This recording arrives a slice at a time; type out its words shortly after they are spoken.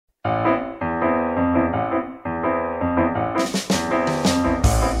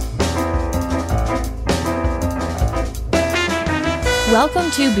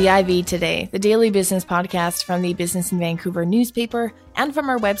Welcome to BIV Today, the daily business podcast from the Business in Vancouver newspaper and from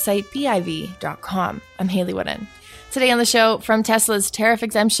our website, biv.com. I'm Hayley Woodin. Today on the show, from Tesla's tariff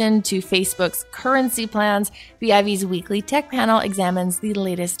exemption to Facebook's currency plans, BIV's weekly tech panel examines the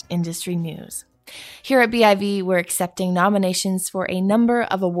latest industry news. Here at BIV, we're accepting nominations for a number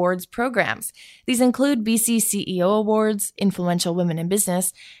of awards programs. These include BC CEO Awards, Influential Women in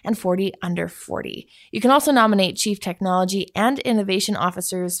Business, and 40 Under 40. You can also nominate Chief Technology and Innovation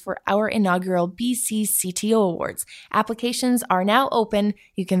Officers for our inaugural BC CTO Awards. Applications are now open.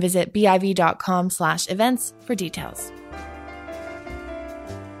 You can visit biv.com/events for details.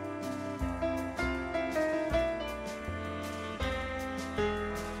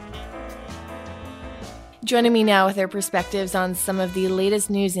 Joining me now with their perspectives on some of the latest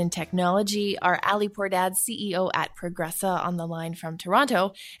news in technology are Ali Pordad, CEO at Progressa, on the line from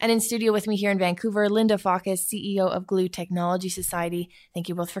Toronto, and in studio with me here in Vancouver, Linda Faucus, CEO of Glue Technology Society. Thank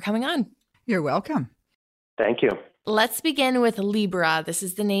you both for coming on. You're welcome. Thank you. Let's begin with Libra. This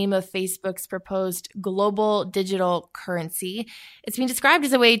is the name of Facebook's proposed global digital currency. It's been described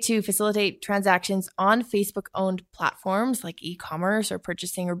as a way to facilitate transactions on Facebook-owned platforms like e-commerce or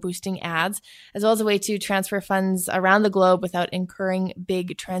purchasing or boosting ads, as well as a way to transfer funds around the globe without incurring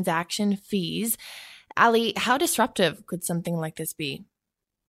big transaction fees. Ali, how disruptive could something like this be?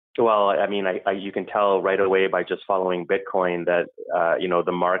 Well, I mean, you can tell right away by just following Bitcoin that,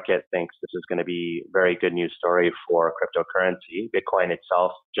 the market thinks this is going to be a very good news story for cryptocurrency. Bitcoin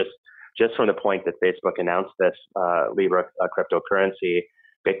itself, just from the point that Facebook announced this Libra cryptocurrency,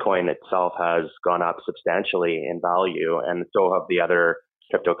 Bitcoin itself has gone up substantially in value, and so have the other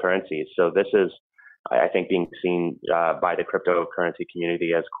cryptocurrencies. So this is, I think, being seen by the cryptocurrency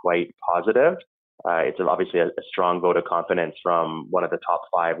community as quite positive. It's obviously a strong vote of confidence from one of the top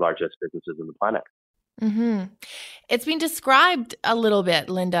 5 largest businesses on the planet. Mm-hmm. It's been described a little bit,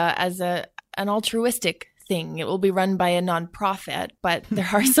 Linda, as an altruistic thing. It will be run by a nonprofit, but there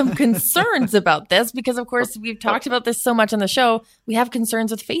are some concerns about this because, of course, we've talked about this so much on the show. We have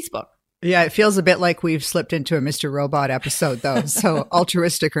concerns with Facebook. Yeah, it feels a bit like we've slipped into a Mr. Robot episode, though. So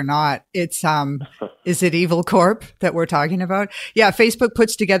altruistic or not, it's is it Evil Corp that we're talking about? Yeah, Facebook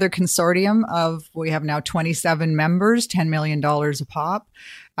puts together a consortium of, we have now 27 members, $10 million a pop.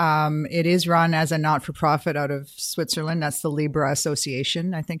 It is run as a not-for-profit out of Switzerland. That's the Libra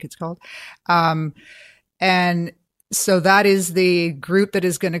Association, I think it's called. And so that is the group that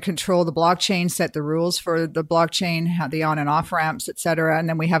is going to control the blockchain, set the rules for the blockchain, have the on and off ramps, et cetera. And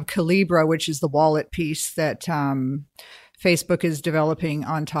then we have Calibra, which is the wallet piece that Facebook is developing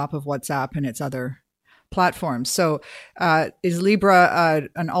on top of WhatsApp and its other platforms. So is Libra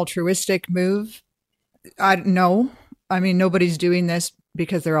an altruistic move? No. I mean, nobody's doing this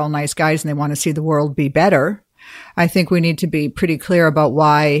because they're all nice guys and they want to see the world be better. I think we need to be pretty clear about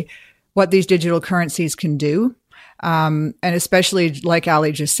what these digital currencies can do. And especially, like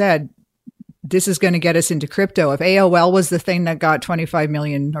Ali just said, this is going to get us into crypto. If AOL was the thing that got 25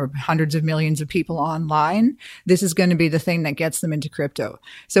 million or hundreds of millions of people online, this is going to be the thing that gets them into crypto.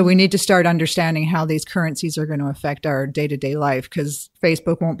 So we need to start understanding how these currencies are going to affect our day-to-day life, because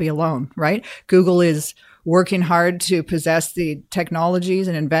Facebook won't be alone, right? Google is working hard to possess the technologies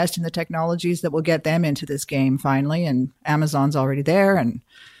and invest in the technologies that will get them into this game finally. And Amazon's already there, and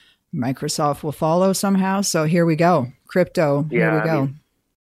Microsoft will follow somehow. So here we go. Crypto. Here we go. I mean,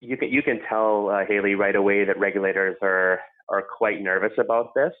 you can tell, Hayley, right away that regulators are quite nervous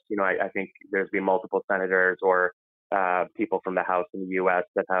about this. I think there's been multiple senators or people from the House in the U.S.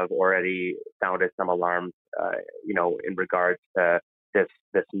 that have already sounded some alarms, in regards to this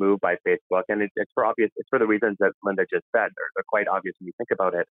move by Facebook. And it's for the reasons that Linda just said. They're quite obvious when you think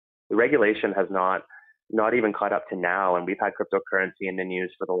about it. The regulation has not even caught up to now. And we've had cryptocurrency in the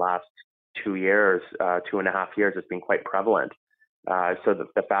news for the last 2 years, 2.5 years. It's been quite prevalent. So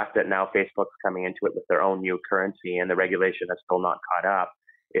the fact that now Facebook's coming into it with their own new currency and the regulation has still not caught up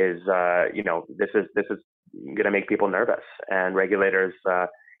is, this is going to make people nervous. And regulators,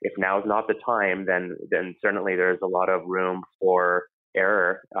 if now is not the time, then certainly there's a lot of room for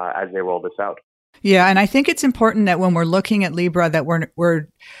error as they roll this out. Yeah, and I think it's important that when we're looking at Libra, that we're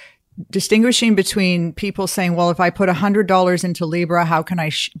distinguishing between people saying, well, if I put $100 into Libra, how can I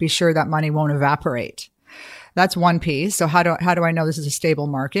be sure that money won't evaporate? That's one piece. So how do I know this is a stable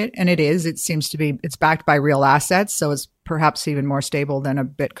market? And it is. It seems to be. It's backed by real assets, so it's perhaps even more stable than a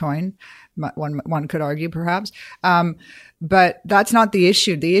Bitcoin. One could argue, perhaps. But that's not the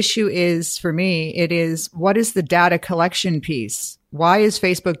issue. The issue is, for me, it is, what is the data collection piece? Why is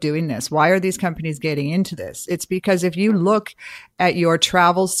Facebook doing this? Why are these companies getting into this? It's because if you look at your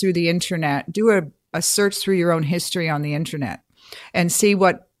travels through the internet, do a search through your own history on the internet. and see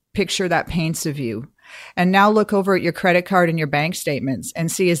what picture that paints of you. And now look over at your credit card and your bank statements and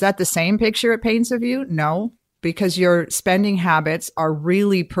see, is that the same picture it paints of you? No, because your spending habits are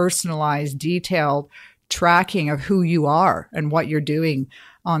really personalized, detailed tracking of who you are and what you're doing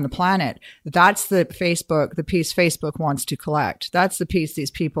on the planet. That's the piece Facebook wants to collect. That's the piece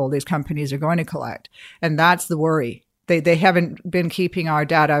these companies are going to collect. And that's the worry. They haven't been keeping our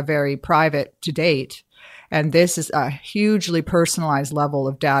data very private to date. And this is a hugely personalized level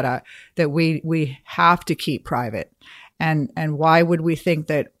of data that we have to keep private. And why would we think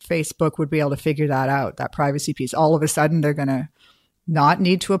that Facebook would be able to figure that out, that privacy piece? All of a sudden, they're going to not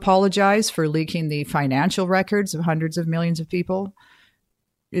need to apologize for leaking the financial records of hundreds of millions of people.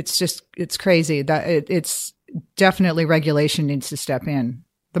 It's crazy. That it's definitely regulation needs to step in.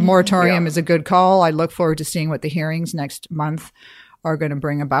 The moratorium is a good call. I look forward to seeing what the hearings next month are going to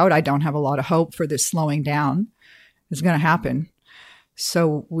bring about. I don't have a lot of hope for this slowing down. It's going to happen.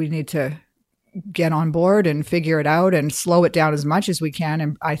 So we need to get on board and figure it out and slow it down as much as we can.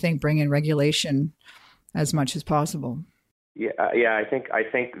 And I think bring in regulation as much as possible. Yeah. I think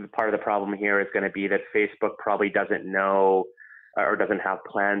part of the problem here is going to be that Facebook probably doesn't know or doesn't have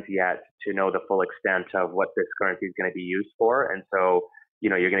plans yet to know the full extent of what this currency is going to be used for. And so,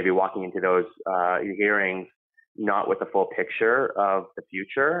 you're going to be walking into those hearings not with the full picture of the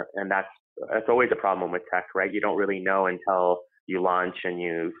future. And that's always a problem with tech, right? You don't really know until you launch and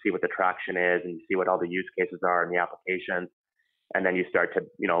you see what the traction is and you see what all the use cases are in the applications. And then you start to,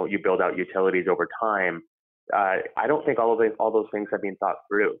 you build out utilities over time. I don't think all those things have been thought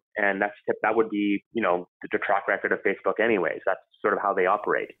through. And that would be, the track record of Facebook anyways. That's sort of how they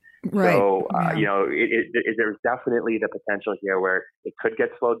operate. Right. So, there's definitely the potential here where it could get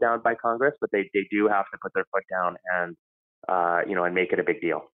slowed down by Congress, but they do have to put their foot down and, and make it a big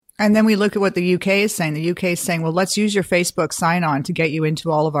deal. And then we look at what the UK is saying. The UK is saying, well, let's use your Facebook sign-on to get you into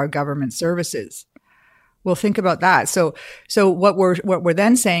all of our government services. Well, think about that. So what we're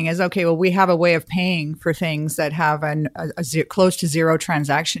then saying is, okay, well, we have a way of paying for things that have close to zero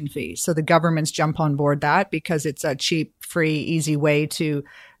transaction fee. So the governments jump on board that because it's a cheap, free, easy way to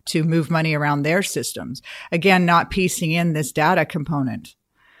move money around their systems. Again, not piecing in this data component.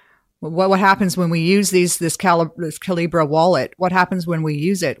 What happens when we use this Calibra wallet? What happens when we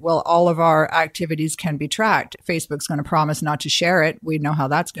use it? Well, all of our activities can be tracked. Facebook's going to promise not to share it. We know how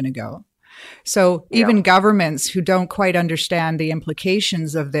that's going to go. So even governments who don't quite understand the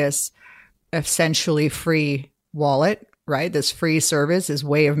implications of this essentially free wallet, right? This free service, this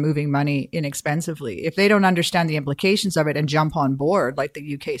way of moving money inexpensively. If they don't understand the implications of it and jump on board like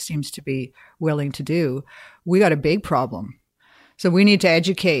the UK seems to be willing to do, we got a big problem. So we need to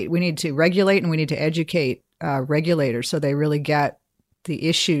educate, we need to regulate, and we need to educate regulators so they really get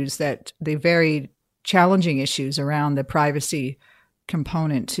the very challenging issues around the privacy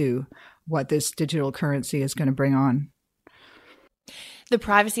component to what this digital currency is going to bring on. The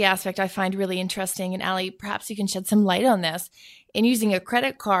privacy aspect I find really interesting. And Ali, perhaps you can shed some light on this. In using a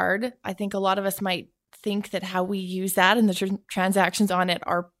credit card, I think a lot of us might think that how we use that and the transactions on it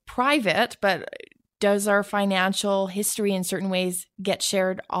are private, but does our financial history in certain ways get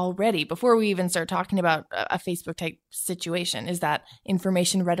shared already before we even start talking about a Facebook type situation? Is that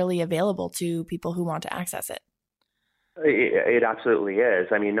information readily available to people who want to access it? It absolutely is.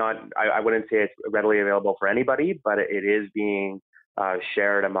 I mean, I wouldn't say it's readily available for anybody, but it is being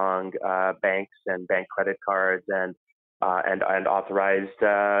shared among banks and bank credit cards and authorized,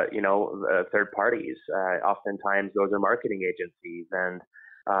 third parties. Oftentimes, those are marketing agencies and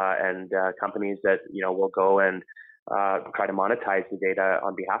companies that will go and try to monetize the data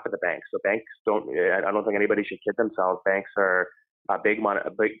on behalf of the banks. So banks I don't think anybody should kid themselves. Banks are big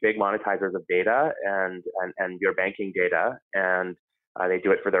monetizers of data and your banking data, and they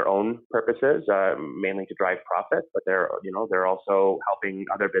do it for their own purposes, mainly to drive profit. But they're also helping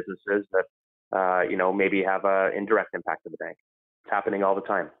other businesses that maybe have an indirect impact to the bank. It's happening all the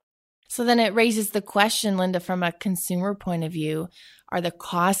time. So then it raises the question, Linda, from a consumer point of view, are the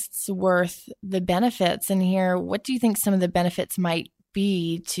costs worth the benefits? And here, what do you think some of the benefits might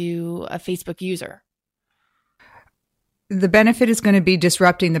be to a Facebook user? The benefit is going to be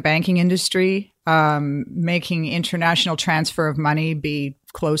disrupting the banking industry, making international transfer of money be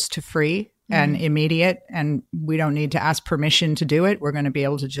close to free and immediate. And we don't need to ask permission to do it. We're going to be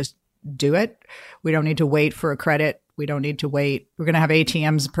able to just do it. We don't need to wait for a credit. We don't need to wait. We're going to have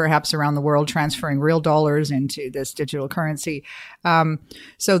ATMs perhaps around the world transferring real dollars into this digital currency.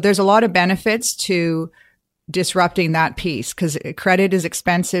 So there's a lot of benefits to disrupting that piece because credit is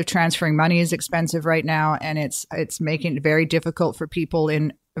expensive. Transferring money is expensive right now. And it's making it very difficult for people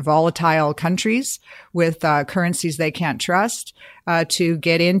in volatile countries with currencies they can't trust to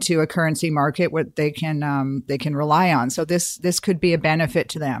get into a currency market where they can rely on. So this could be a benefit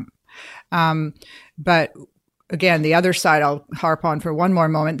to them. But again, the other side, I'll harp on for one more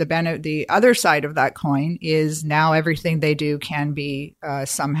moment. The other side of that coin is now everything they do can be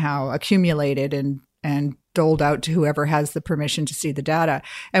somehow accumulated and doled out to whoever has the permission to see the data.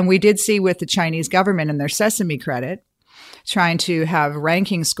 And we did see with the Chinese government and their Sesame credit, trying to have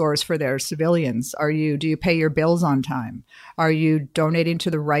ranking scores for their civilians. Do you pay your bills on time? Are you donating to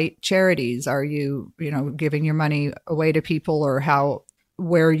the right charities? Are you giving your money away to people, or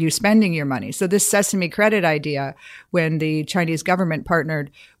where are you spending your money? So this Sesame credit idea, when the Chinese government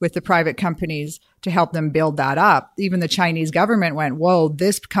partnered with the private companies to help them build that up, even the Chinese government went, whoa,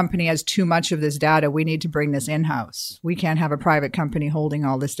 this company has too much of this data. We need to bring this in-house. We can't have a private company holding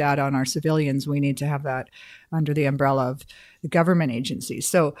all this data on our civilians. We need to have that under the umbrella of the government agencies.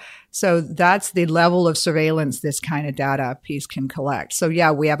 So that's the level of surveillance this kind of data piece can collect. So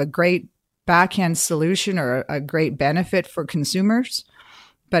yeah, we have a great back-end solution or a great benefit for consumers.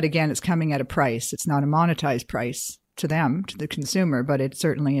 But again, it's coming at a price. It's not a monetized price to them, to the consumer, but it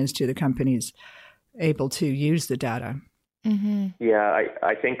certainly is to the companies able to use the data. Mm-hmm. Yeah,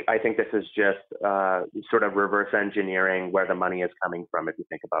 I think this is just sort of reverse engineering where the money is coming from. If you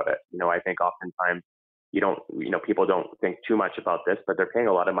think about it, I think oftentimes people don't think too much about this, but they're paying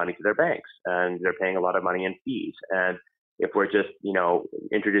a lot of money to their banks, and they're paying a lot of money in fees. And if we're just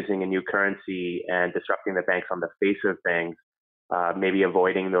introducing a new currency and disrupting the banks on the face of things, maybe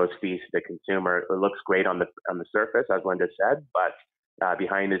avoiding those fees to the consumer, it looks great on the surface, as Linda said, but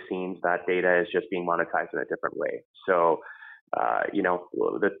behind the scenes, that data is just being monetized in a different way. So, I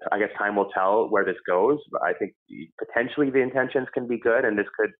guess time will tell where this goes. But I think potentially the intentions can be good, and this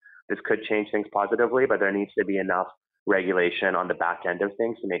could change things positively. But there needs to be enough regulation on the back end of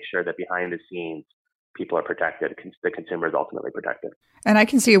things to make sure that behind the scenes, people are protected. The consumer is ultimately protected. And I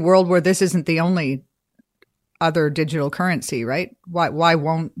can see a world where this isn't the only other digital currency, right? Why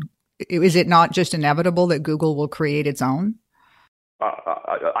won't? Is it not just inevitable that Google will create its own?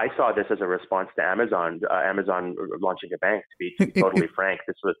 I saw this as a response to Amazon launching a bank. To be totally frank,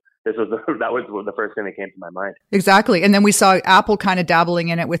 that was the first thing that came to my mind. Exactly, and then we saw Apple kind of dabbling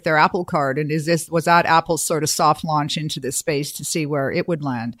in it with their Apple Card. And was that Apple's sort of soft launch into this space to see where it would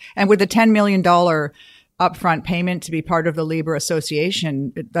land? And with the $10 million upfront payment to be part of the Libra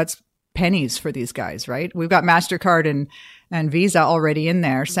Association, that's pennies for these guys, right? We've got MasterCard and Visa already in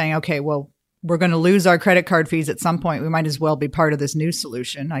there saying, okay, well, we're going to lose our credit card fees at some point. We might as well be part of this new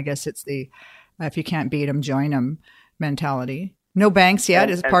solution. I guess it's the if you can't beat them, join them mentality. No banks yet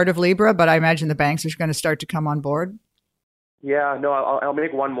as part of Libra, but I imagine the banks are going to start to come on board. Yeah, no, I'll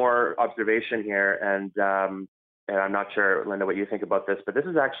make one more observation here, and I'm not sure, Linda, what you think about this, but this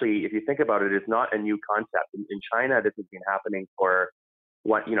is actually, if you think about it, it's not a new concept. In China, this has been happening for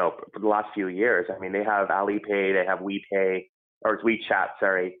the last few years. I mean, they have Alipay, they have WePay, or it's WeChat,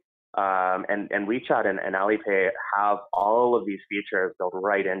 sorry. And WeChat and Alipay have all of these features built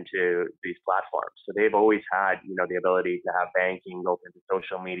right into these platforms. So they've always had, the ability to have banking built into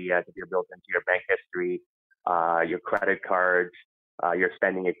social media, to be built into your bank history, your credit cards, your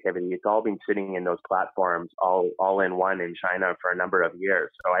spending activity. It's all been sitting in those platforms all in one in China for a number of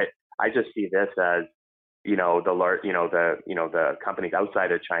years. So I just see this as the companies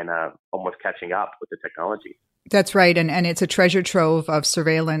outside of China almost catching up with the technology. That's right. And it's a treasure trove of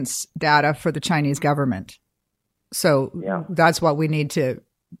surveillance data for the Chinese government. So That's what we need to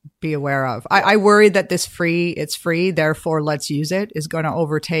be aware of. I worry that it's free, therefore let's use it, is going to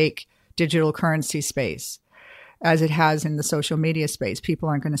overtake digital currency space as it has in the social media space. People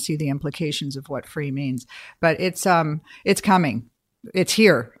aren't going to see the implications of what free means. But it's coming. It's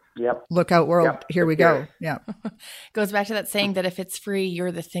here. Yep. Look out, world. Yep. Here we go. Yeah. Goes back to that saying that if it's free,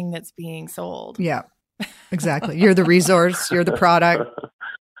 you're the thing that's being sold. Yeah. Exactly. You're the resource. You're the product.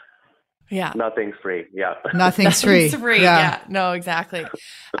 Yeah. Nothing's free. Yeah. Nothing's free. Yeah. No, exactly.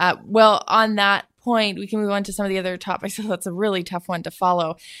 Well, on that point, we can move on to some of the other topics. So that's a really tough one to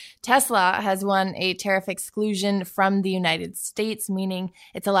follow. Tesla has won a tariff exclusion from the United States, meaning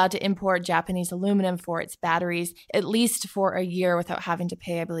it's allowed to import Japanese aluminum for its batteries, at least for a year without having to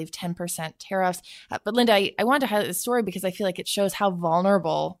pay, I believe, 10% tariffs. But Linda, I wanted to highlight this story because I feel like it shows how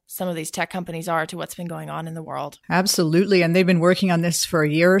vulnerable some of these tech companies are to what's been going on in the world. Absolutely. And they've been working on this for a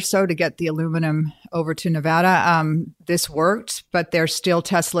year or so to get the aluminum over to Nevada. This worked, but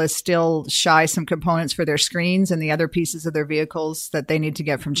Tesla is still shy some components for their screens and the other pieces of their vehicles that they need to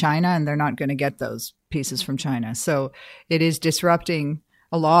get from China, and they're not going to get those pieces from China. So it is disrupting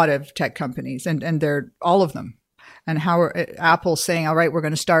a lot of tech companies, and they're all of them. And how Apple saying, all right, we're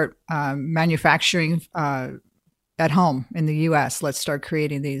going to start manufacturing at home in the U.S. Let's start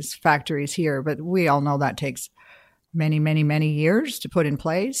creating these factories here. But we all know that takes many, many, many years to put in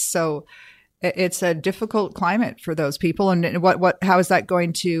place. So it's a difficult climate for those people. And how is that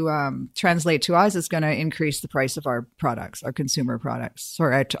going to translate to us? It's going to increase the price of our products, our consumer products,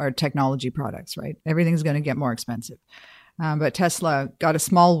 or our technology products, right? Everything's going to get more expensive. But Tesla got a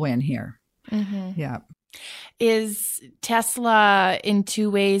small win here. Mm-hmm. Yeah. Is Tesla in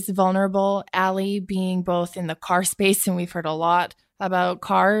two ways vulnerable, Ali, being both in the car space, and we've heard a lot about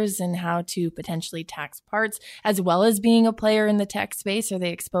cars and how to potentially tax parts, as well as being a player in the tech space? Are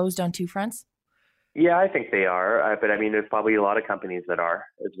they exposed on two fronts? Yeah, I think they are. But I mean, there's probably a lot of companies that are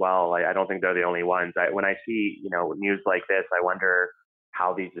as well. I don't think they're the only ones. When I see, news like this, I wonder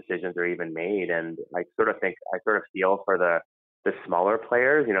how these decisions are even made. And I sort of feel for the smaller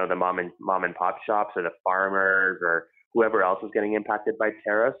players, the mom and pop shops or the farmers or whoever else is getting impacted by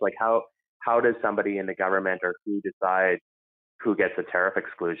tariffs. Like how does somebody in the government or who decides who gets a tariff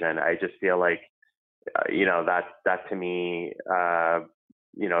exclusion? I just feel like, that to me,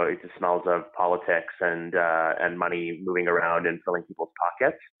 it just smells of politics and money moving around and filling people's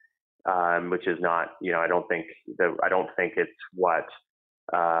pockets, which is not, I don't think it's what,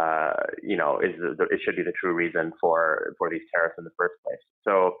 it should be the true reason for these tariffs in the first place.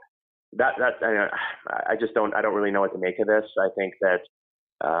 So I don't really know what to make of this. I think that,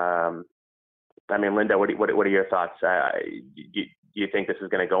 Linda, what are your thoughts? Do you think this is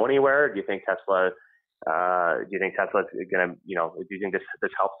going to go anywhere? Do you think Tesla's going to, do you think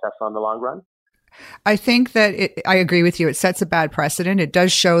this helps Tesla in the long run? I think that I agree with you. It sets a bad precedent. It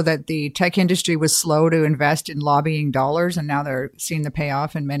does show that the tech industry was slow to invest in lobbying dollars, and now they're seeing the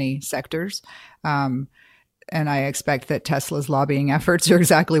payoff in many sectors. And I expect that Tesla's lobbying efforts are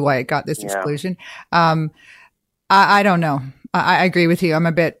exactly why it got this exclusion. I don't know. I agree with you. I'm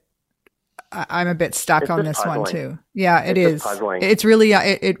a bit stuck on this puzzling. One too. Yeah, it is. Puzzling. It's really,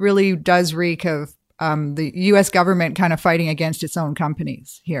 it really does reek of the U.S. government kind of fighting against its own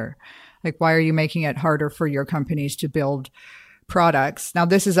companies here. Like, why are you making it harder for your companies to build products? Now,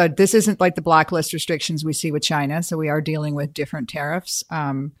 this isn't like the blacklist restrictions we see with China, so we are dealing with different tariffs.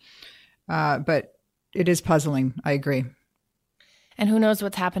 But it is puzzling. I agree. And who knows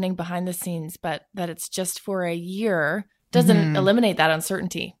what's happening behind the scenes, but that it's just for a year doesn't eliminate that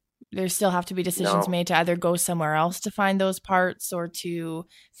uncertainty. There still have to be decisions made to either go somewhere else to find those parts or to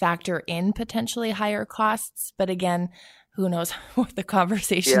factor in potentially higher costs. But again, who knows what the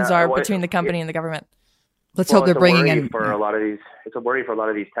conversations are between the company and the government. Let's hope they're bringing in. It's a worry for a lot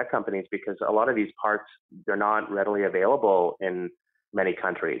of these tech companies because a lot of these parts, they're not readily available in many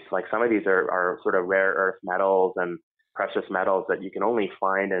countries. Like some of these are sort of rare earth metals and precious metals that you can only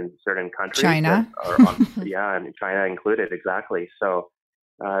find in certain countries. China. And China included, exactly. So,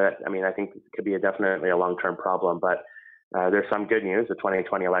 I think it could be definitely a long-term problem, but there's some good news. The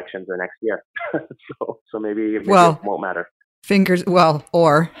 2020 elections are next year. so maybe it won't matter.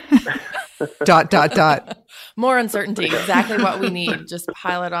 Or ... More uncertainty. Exactly what we need. Just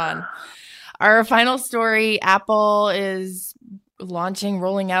pile it on. Our final story, Apple is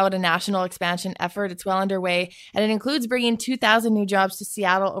rolling out a national expansion effort. It's well underway, and it includes bringing 2,000 new jobs to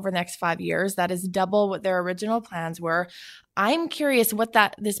Seattle over the next 5 years. That is double what their original plans were. I'm curious what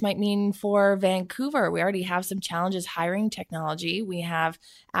this might mean for Vancouver. We already have some challenges hiring technology. We have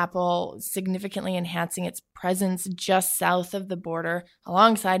Apple significantly enhancing its presence just south of the border,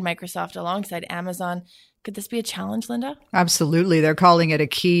 alongside Microsoft, alongside Amazon. Could this be a challenge, Linda? Absolutely. They're calling it a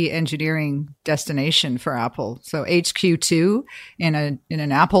key engineering destination for Apple. So HQ2 in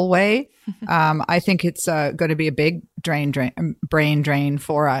an Apple way. I think it's going to be a big brain drain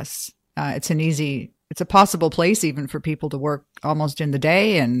for us. It's a possible place even for people to work almost in the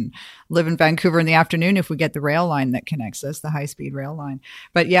day and live in Vancouver in the afternoon if we get the rail line that connects us, the high-speed rail line.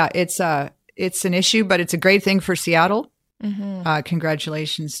 But yeah, it's an issue, but it's a great thing for Seattle. Mm-hmm.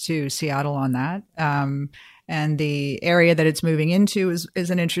 Congratulations to Seattle on that. And the area that it's moving into is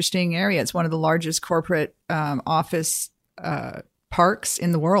an interesting area. It's one of the largest corporate office parks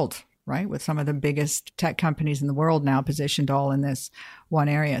in the world, right? With some of the biggest tech companies in the world now positioned all in this one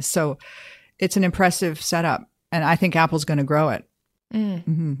area. So it's an impressive setup, and I think Apple's going to grow it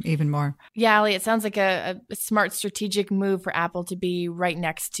even more. Yeah, Ali, it sounds like a smart strategic move for Apple to be right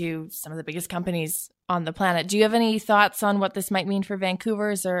next to some of the biggest companies on the planet. Do you have any thoughts on what this might mean for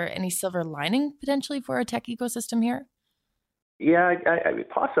Vancouver? Is there any silver lining potentially for a tech ecosystem here? Yeah,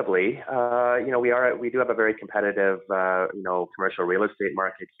 possibly. We do have a very competitive, commercial real estate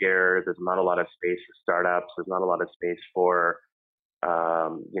market here. There's not a lot of space for startups. There's not a lot of space for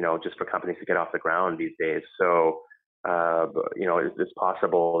just for companies to get off the ground these days. So, it's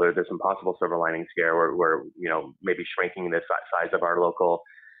possible. There's some possible silver linings here where maybe shrinking the size of our local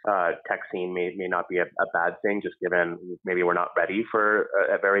tech scene may not be a bad thing, just given maybe we're not ready for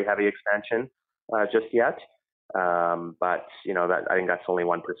a very heavy expansion just yet. But that I think that's only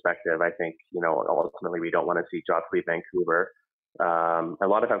one perspective. I think ultimately we don't want to see jobs leave Vancouver. A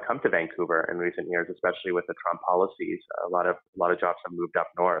lot of them come to Vancouver in recent years, especially with the Trump policies. A lot of jobs have moved up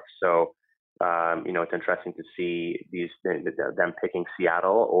north. So it's interesting to see them picking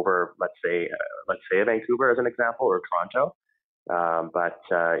Seattle over, let's say Vancouver as an example, or Toronto. But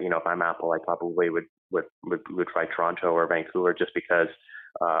if I'm Apple, I probably would try Toronto or Vancouver just because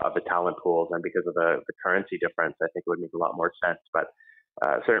of the talent pools and because of the currency difference. I think it would make a lot more sense. But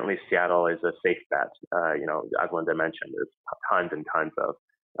certainly Seattle is a safe bet. As Linda mentioned, there's tons and tons of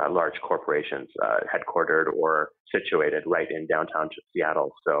large corporations headquartered or situated right in downtown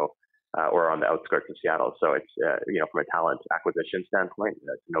Seattle. So, or on the outskirts of Seattle. So it's, from a talent acquisition standpoint,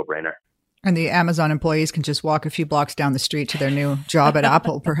 it's a no-brainer. And the Amazon employees can just walk a few blocks down the street to their new job at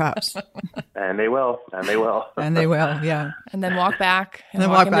Apple, perhaps. And they will. And they will, yeah. And then walk back and then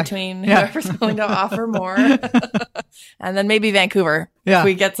walk in between whoever's willing to offer more. And then maybe Vancouver if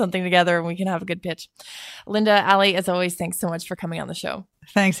we get something together and we can have a good pitch. Linda, Ali, as always, thanks so much for coming on the show.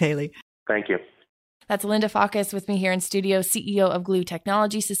 Thanks, Haley. Thank you. That's Linda Faucus with me here in studio, CEO of Glue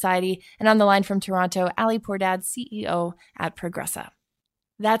Technology Society, and on the line from Toronto, Ali Pourdad, CEO at Progressa.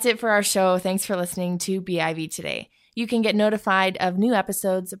 That's it for our show. Thanks for listening to BIV Today. You can get notified of new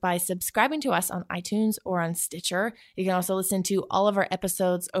episodes by subscribing to us on iTunes or on Stitcher. You can also listen to all of our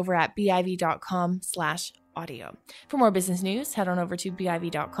episodes over at biv.com/audio. For more business news, head on over to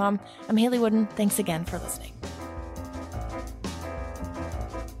biv.com. I'm Haley Wooden. Thanks again for listening.